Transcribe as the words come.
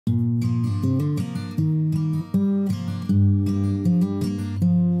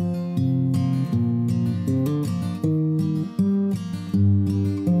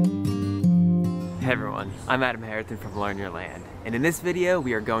I'm Adam Haritan from Learn Your Land, and in this video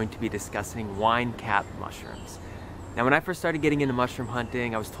we are going to be discussing wine cap mushrooms. Now when I first started getting into mushroom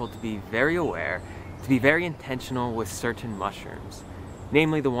hunting, I was told to be very aware, to be very intentional with certain mushrooms,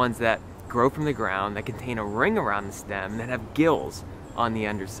 namely the ones that grow from the ground, that contain a ring around the stem, and that have gills on the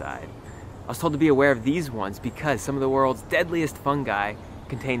underside. I was told to be aware of these ones because some of the world's deadliest fungi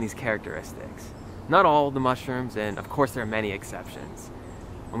contain these characteristics. Not all the mushrooms, and of course there are many exceptions.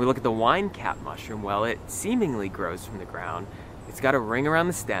 When we look at the wine cap mushroom, well, it seemingly grows from the ground. It's got a ring around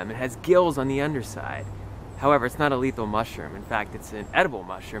the stem and has gills on the underside. However, it's not a lethal mushroom. In fact, it's an edible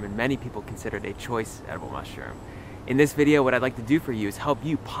mushroom, and many people consider it a choice edible mushroom. In this video, what I'd like to do for you is help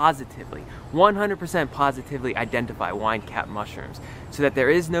you positively, 100% positively identify wine cap mushrooms so that there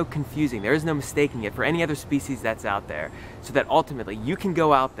is no confusing, there is no mistaking it for any other species that's out there, so that ultimately you can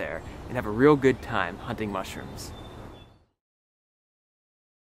go out there and have a real good time hunting mushrooms.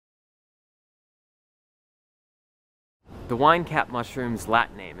 The wine cap mushroom's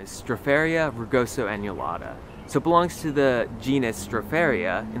Latin name is Stropharia rugosoannulata. So it belongs to the genus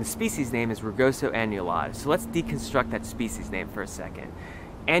Stropharia, and the species name is rugosoannulata. So let's deconstruct that species name for a second.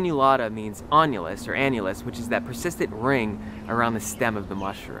 Annulata means annulus, which is that persistent ring around the stem of the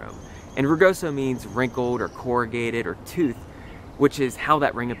mushroom. And rugoso means wrinkled or corrugated or toothed, which is how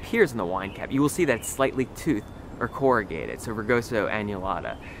that ring appears in the wine cap. You will see that it's slightly toothed or corrugated, so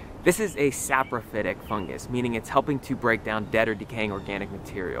rugosoannulata. This is a saprophytic fungus, meaning it's helping to break down dead or decaying organic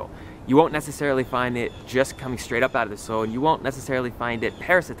material. You won't necessarily find it just coming straight up out of the soil, and you won't necessarily find it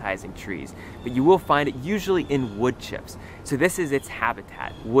parasitizing trees, but you will find it usually in wood chips. So this is its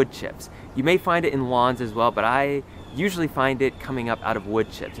habitat, wood chips. You may find it in lawns as well, but I usually find it coming up out of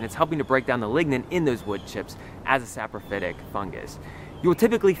wood chips, and it's helping to break down the lignin in those wood chips as a saprophytic fungus. You will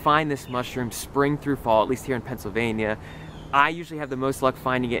typically find this mushroom spring through fall, at least here in Pennsylvania. I usually have the most luck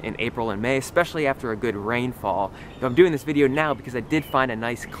finding it in April and May, especially after a good rainfall. Though I'm doing this video now because I did find a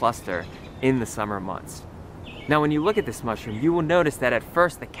nice cluster in the summer months. Now when you look at this mushroom, you will notice that at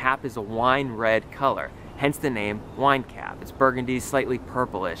first the cap is a wine red color, hence the name wine cap. It's burgundy, slightly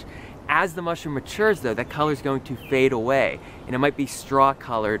purplish. As the mushroom matures though, that color is going to fade away, and it might be straw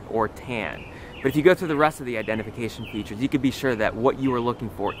colored or tan. But if you go through the rest of the identification features, you can be sure that what you are looking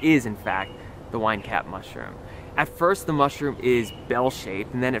for is in fact the wine cap mushroom. At first the mushroom is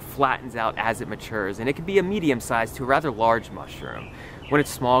bell-shaped, and then it flattens out as it matures, and it can be a medium-sized to a rather large mushroom. When it's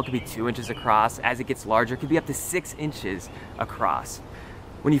small, it can be 2 inches across. As it gets larger, it can be up to 6 inches across.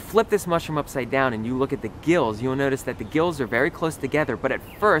 When you flip this mushroom upside down and you look at the gills, you'll notice that the gills are very close together, but at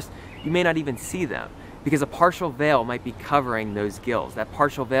first you may not even see them, because a partial veil might be covering those gills. That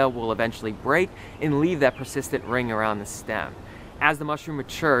partial veil will eventually break and leave that persistent ring around the stem. As the mushroom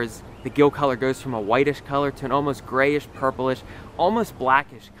matures, the gill color goes from a whitish color to an almost grayish, purplish, almost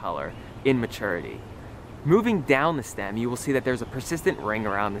blackish color in maturity. Moving down the stem, you will see that there's a persistent ring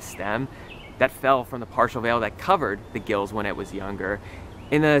around the stem that fell from the partial veil that covered the gills when it was younger.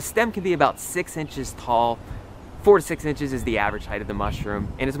 And the stem can be about 6 inches tall. 4 to 6 inches is the average height of the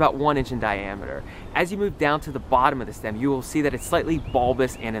mushroom, and it's about 1 inch in diameter. As you move down to the bottom of the stem, you will see that it's slightly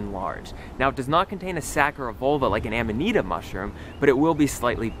bulbous and enlarged. Now, it does not contain a sac or a vulva like an amanita mushroom, but it will be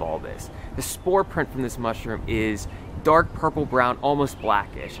slightly bulbous. The spore print from this mushroom is dark purple brown, almost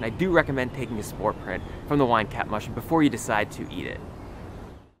blackish, and I do recommend taking a spore print from the wine cap mushroom before you decide to eat it.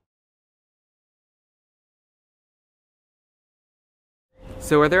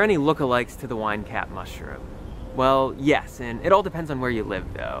 So are there any lookalikes to the wine cap mushroom? Well, yes, and it all depends on where you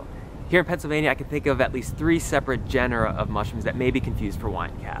live though. Here in Pennsylvania, I can think of at least 3 separate genera of mushrooms that may be confused for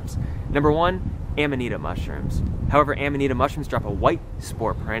wine caps. Number 1, amanita mushrooms. However, amanita mushrooms drop a white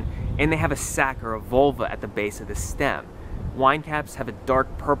spore print, and they have a sac or a vulva at the base of the stem. Wine caps have a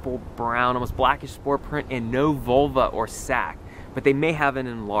dark purple, brown, almost blackish spore print and no vulva or sac, but they may have an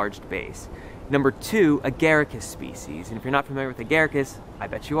enlarged base. Number 2, agaricus species. And if you're not familiar with agaricus, I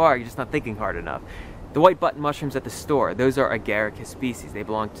bet you are, you're just not thinking hard enough. The white button mushrooms at the store, those are agaricus species. They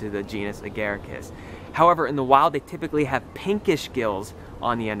belong to the genus Agaricus. However, in the wild, they typically have pinkish gills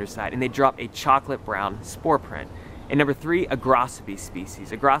on the underside, and they drop a chocolate brown spore print. And number 3, agrosipes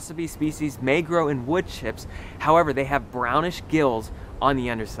species. Agrosipes species may grow in wood chips, however, they have brownish gills on the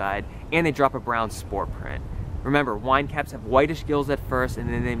underside, and they drop a brown spore print. Remember, wine caps have whitish gills at first, and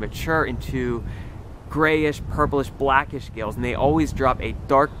then they mature into grayish, purplish, blackish gills, and they always drop a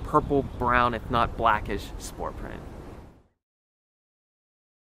dark purple, brown, if not blackish spore print.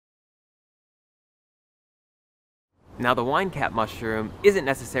 Now the wine cap mushroom isn't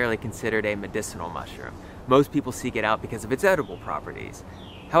necessarily considered a medicinal mushroom. Most people seek it out because of its edible properties.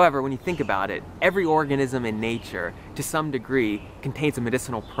 However, when you think about it, every organism in nature, to some degree, contains a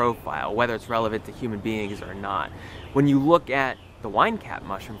medicinal profile, whether it's relevant to human beings or not. When you look at the wine cap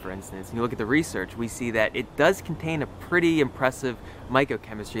mushroom, for instance, and you look at the research, we see that it does contain a pretty impressive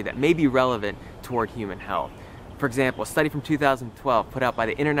mycochemistry that may be relevant toward human health. For example, a study from 2012 put out by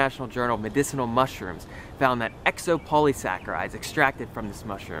the International Journal of Medicinal Mushrooms found that exopolysaccharides extracted from this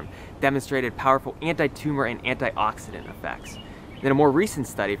mushroom demonstrated powerful anti-tumor and antioxidant effects. Then a more recent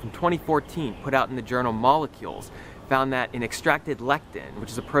study from 2014 put out in the journal Molecules found that an extracted lectin, which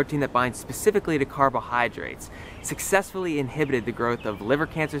is a protein that binds specifically to carbohydrates, successfully inhibited the growth of liver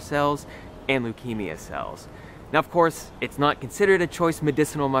cancer cells and leukemia cells. Now, of course, it's not considered a choice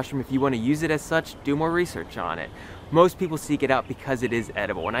medicinal mushroom. If you want to use it as such, do more research on it. Most people seek it out because it is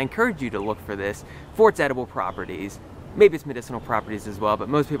edible, and I encourage you to look for this for its edible properties. Maybe it's medicinal properties as well, but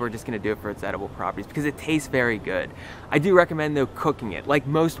most people are just going to do it for its edible properties because it tastes very good. I do recommend, though, cooking it. Like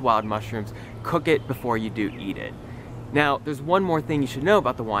most wild mushrooms, cook it before you do eat it. Now, there's one more thing you should know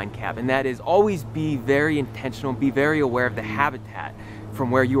about the wine cap, and that is always be very intentional, be very aware of the habitat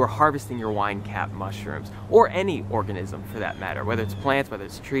from where you are harvesting your wine cap mushrooms, or any organism for that matter, whether it's plants, whether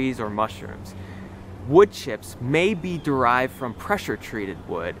it's trees, or mushrooms. Wood chips may be derived from pressure-treated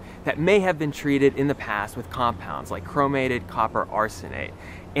wood that may have been treated in the past with compounds like chromated copper arsenate.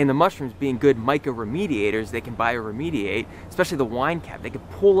 And the mushrooms, being good mycoremediators, they can bioremediate, especially the wine cap. They can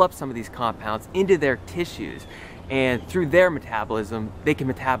pull up some of these compounds into their tissues, and through their metabolism, they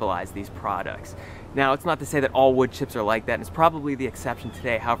can metabolize these products. Now, it's not to say that all wood chips are like that, and it's probably the exception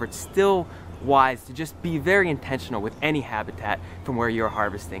today. However, it's still wise to just be very intentional with any habitat from where you're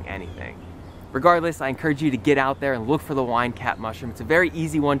harvesting anything. Regardless, I encourage you to get out there and look for the wine cap mushroom. It's a very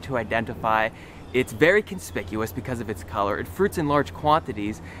easy one to identify. It's very conspicuous because of its color. It fruits in large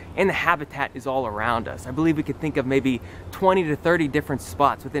quantities, and the habitat is all around us. I believe we could think of maybe 20 to 30 different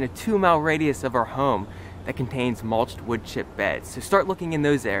spots within a 2-mile radius of our home that contains mulched wood chip beds. So start looking in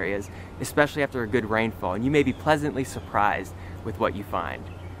those areas, especially after a good rainfall, and you may be pleasantly surprised with what you find.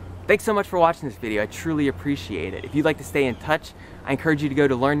 Thanks so much for watching this video. I truly appreciate it. If you'd like to stay in touch, I encourage you to go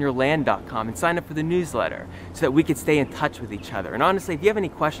to learnyourland.com and sign up for the newsletter so that we can stay in touch with each other. And honestly, if you have any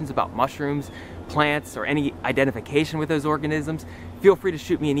questions about mushrooms, plants, or any identification with those organisms, feel free to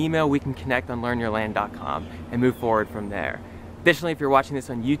shoot me an email. We can connect on learnyourland.com and move forward from there. Additionally, if you're watching this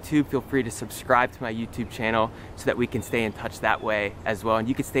on YouTube, feel free to subscribe to my YouTube channel so that we can stay in touch that way as well, and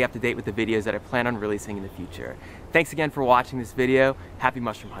you can stay up to date with the videos that I plan on releasing in the future. Thanks again for watching this video. Happy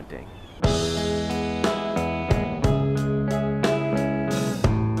mushroom hunting.